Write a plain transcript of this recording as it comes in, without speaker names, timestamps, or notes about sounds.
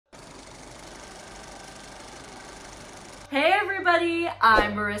Hey everybody,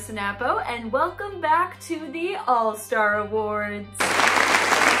 I'm Marissa Napo and welcome back to the Allstar Awards.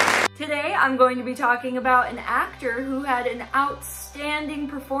 Today I'm going to be talking about an actor who had an outstanding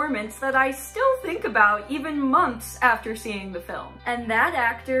performance that I still think about even months after seeing the film. And that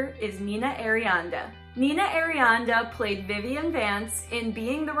actor is Nina Arianda. Nina Arianda played Vivian Vance in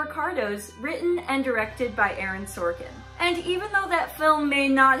Being the Ricardos, written and directed by Aaron Sorkin. And even though that film may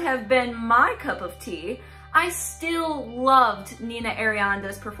not have been my cup of tea, I still loved Nina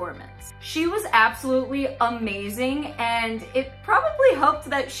Arianda's performance. She was absolutely amazing, and it probably helped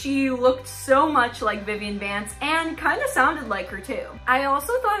that she looked so much like Vivian Vance and kind of sounded like her too. I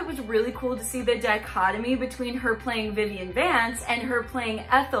also thought it was really cool to see the dichotomy between her playing Vivian Vance and her playing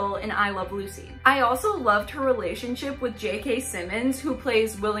Ethel in I Love Lucy. I also loved her relationship with J.K. Simmons, who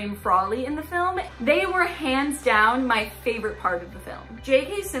plays William Frawley in the film. They were hands down my favorite part of the film.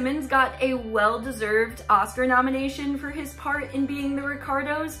 J.K. Simmons got a well-deserved Oscar nomination for his part in Being the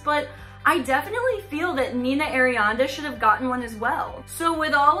Ricardos, but I definitely feel that Nina Arianda should have gotten one as well. So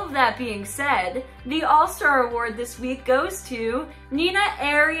with all of that being said, the All-Star Award this week goes to Nina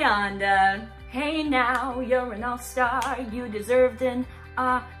Arianda. Hey now, you're an all-star, you deserved an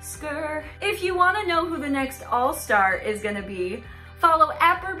Oscar. If you want to know who the next All-Star is gonna be, follow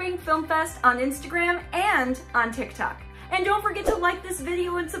at Burbank Film Fest on Instagram and on TikTok. And don't forget to like this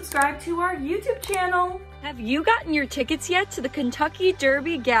video and subscribe to our YouTube channel. Have you gotten your tickets yet to the Kentucky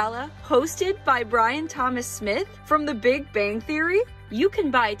Derby Gala hosted by Brian Thomas Smith from The Big Bang Theory? You can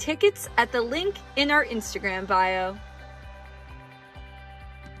buy tickets at the link in our Instagram bio.